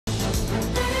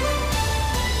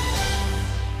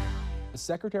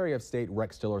Secretary of State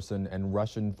Rex Tillerson and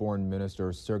Russian Foreign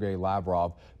Minister Sergei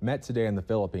Lavrov met today in the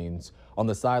Philippines on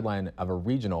the sideline of a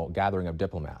regional gathering of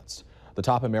diplomats. The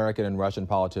top American and Russian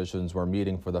politicians were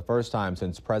meeting for the first time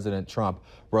since President Trump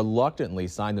reluctantly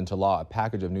signed into law a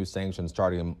package of new sanctions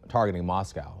targeting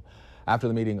Moscow. After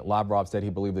the meeting, Lavrov said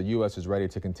he believed the U.S. is ready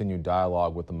to continue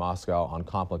dialogue with Moscow on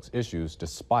complex issues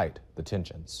despite the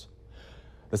tensions.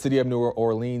 The city of New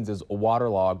Orleans is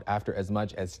waterlogged after as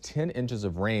much as 10 inches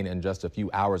of rain in just a few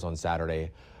hours on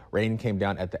Saturday. Rain came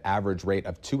down at the average rate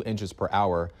of 2 inches per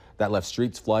hour. That left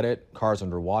streets flooded, cars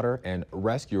underwater, and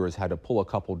rescuers had to pull a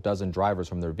couple dozen drivers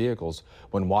from their vehicles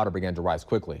when water began to rise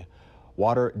quickly.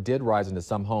 Water did rise into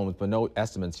some homes, but no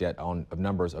estimates yet of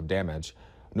numbers of damage.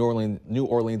 New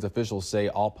Orleans officials say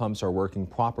all pumps are working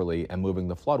properly and moving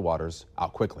the floodwaters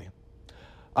out quickly.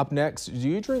 Up next, do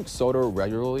you drink soda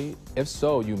regularly? If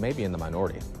so, you may be in the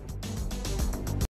minority.